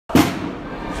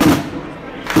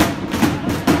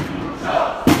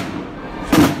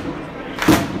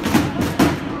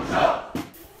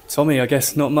Tommy, I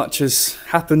guess not much has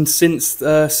happened since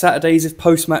Saturday's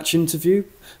post-match interview.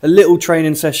 A little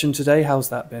training session today. How's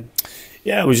that been?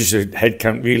 Yeah, it was just a head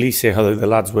count really, see how the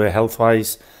lads were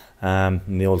health-wise. And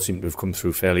they all seem to have come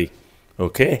through fairly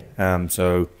okay.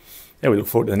 So, yeah, we look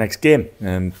forward to the next game.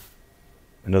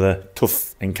 Another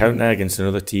tough encounter against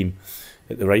another team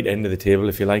at the right end of the table,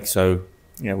 if you like. So,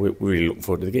 yeah, we're really looking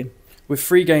forward to the game. With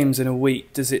 3 games in a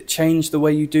week, does it change the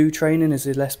way you do training? Is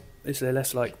there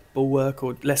less like ball work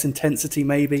or less intensity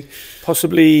maybe?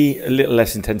 Possibly a little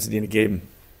less intensity in a game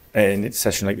in a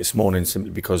session like this morning,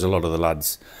 simply because a lot of the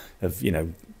lads have,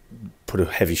 put a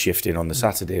heavy shift in on the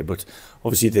Saturday. But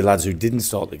obviously the lads who didn't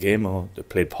start the game or that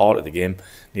played part of the game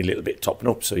need a little bit topping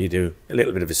up. So you do a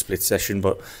little bit of a split session.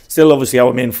 But still, obviously,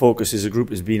 our main focus as a group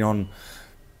has been on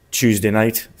Tuesday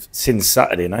night since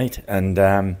Saturday night. And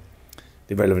the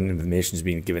relevant information has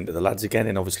been given to the lads again.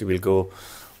 And obviously we'll go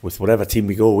with whatever team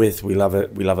we go with. We'll have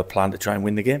a plan to try and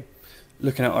win the game.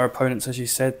 Looking at our opponents, as you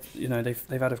said, they've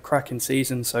had a cracking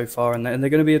season so far, and they're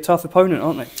going to be a tough opponent,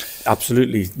 aren't they?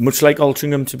 Altrincham, much like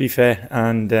Altrincham, to be fair.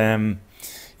 And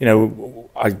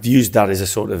I've used that as a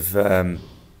sort of a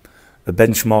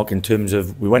benchmark in terms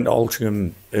of we went to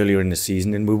Altrincham earlier in the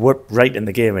season and we worked right in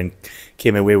the game and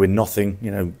came away with nothing.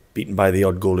 Beaten by the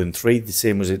odd goal in 3, the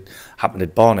same as it happened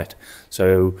at Barnet.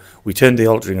 So we turned the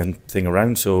Altrincham thing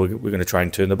around, so we're going to try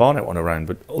and turn the Barnet one around.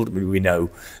 But ultimately we know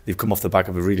they've come off the back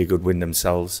of a really good win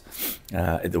themselves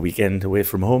at the weekend away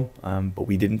from home, but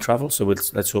we didn't travel, so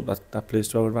let's hope that plays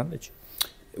to our advantage.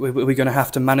 We're going to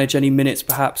have to manage any minutes,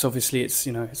 perhaps. Obviously, it's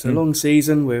a long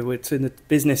season. We're in the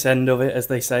business end of it, as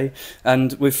they say,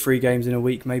 and with 3 games in a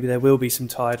week, maybe there will be some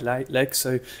tired legs.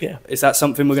 So, yeah, is that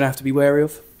something we're going to have to be wary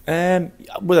of?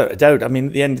 Without a doubt. I mean,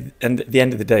 at the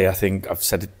end of the day, I think I've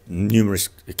said it on numerous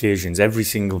occasions. Every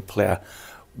single player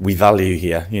we value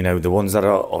here, the ones that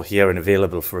are here and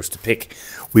available for us to pick,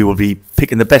 we will be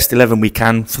picking the best 11 we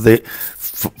can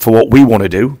for what we want to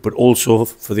do, but also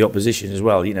for the opposition as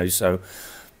well. So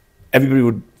everybody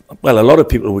would. Well, a lot of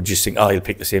people would just think, you'll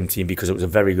pick the same team because it was a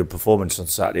very good performance on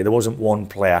Saturday. There wasn't one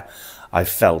player I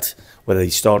felt, whether he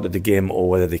started the game or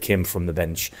whether they came from the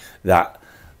bench, that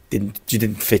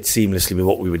didn't fit seamlessly with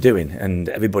what we were doing, and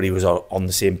everybody was on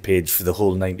the same page for the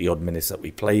whole 90-odd minutes that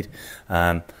we played,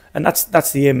 and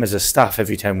that's the aim as a staff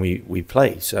every time we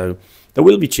play. So there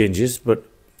will be changes, but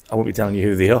I won't be telling you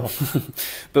who they are.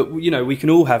 But we can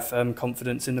all have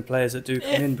confidence in the players that do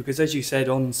come in, because as you said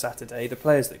on Saturday, the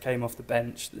players that came off the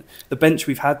bench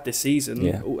we've had this season,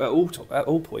 at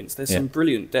all points, there's some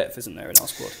brilliant depth, isn't there, in our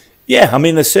squad? Yeah, I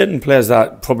mean, there's certain players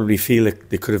that probably feel like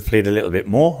they could have played a little bit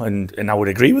more, and I would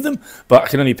agree with them, but I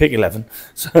can only pick 11.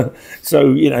 So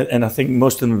and I think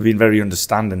most of them have been very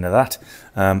understanding of that.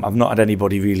 I've not had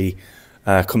anybody really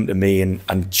come to me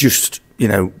and just,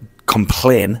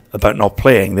 complain about not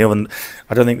playing.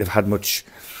 I don't think they've had much,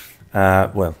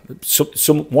 one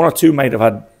or two might have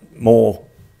had more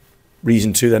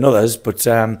reason to than others, but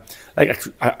like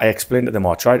I explained to them,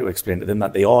 or I try to explain to them,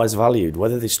 that they are as valued,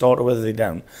 whether they start or whether they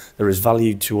don't. They're as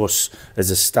valued to us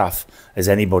as a staff as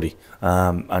anybody.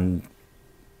 And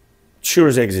sure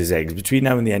as eggs is eggs, between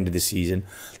now and the end of the season,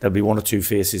 there'll be 1 or 2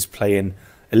 faces playing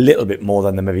a little bit more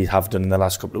than they maybe have done in the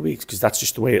last couple of weeks, because that's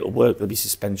just the way it'll work. There'll be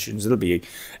suspensions, there'll be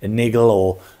a niggle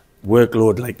or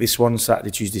workload like this one,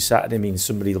 Tuesday, Saturday, means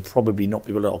somebody will probably not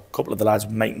be able to, or a couple of the lads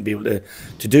mightn't be able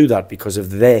to do that because of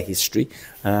their history.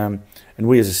 And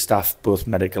we as a staff, both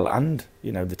medical and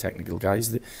the technical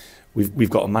guys, we've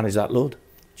got to manage that load. Do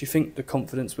you think the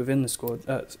confidence within the squad,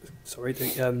 the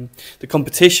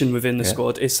competition within the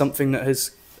squad is something that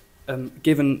has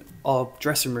given our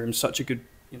dressing room such a good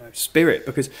spirit?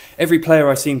 Because every player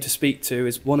I seem to speak to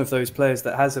is one of those players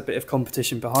that has a bit of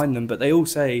competition behind them, but they all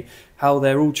say how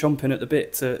they're all chomping at the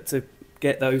bit to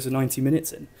get those 90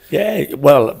 minutes in. Yeah,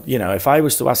 well, if I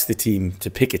was to ask the team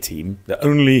to pick a team, the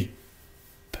only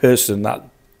person that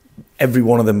every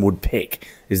one of them would pick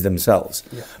is themselves.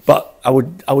 Yeah. But I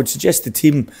would suggest the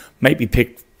team might be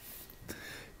picked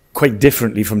quite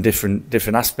differently from different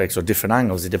aspects or different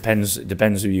angles. It depends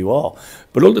who you are.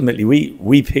 But ultimately,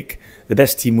 we pick the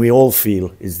best team we all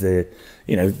feel is the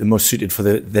most suited for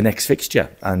the next fixture.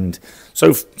 And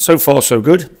so far so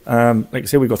good. Like I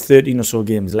say, we've got 13 or so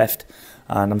games left,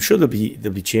 and I'm sure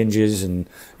there'll be changes, and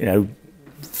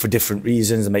for different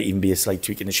reasons. There might even be a slight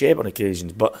tweak in the shape on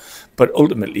occasions. But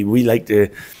ultimately, we like to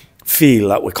feel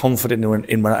that we're confident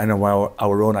in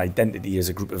our own identity as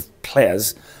a group of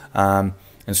players.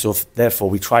 And so, therefore,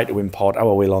 we try to impart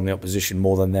our will on the opposition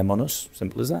more than them on us.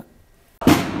 Simple as that.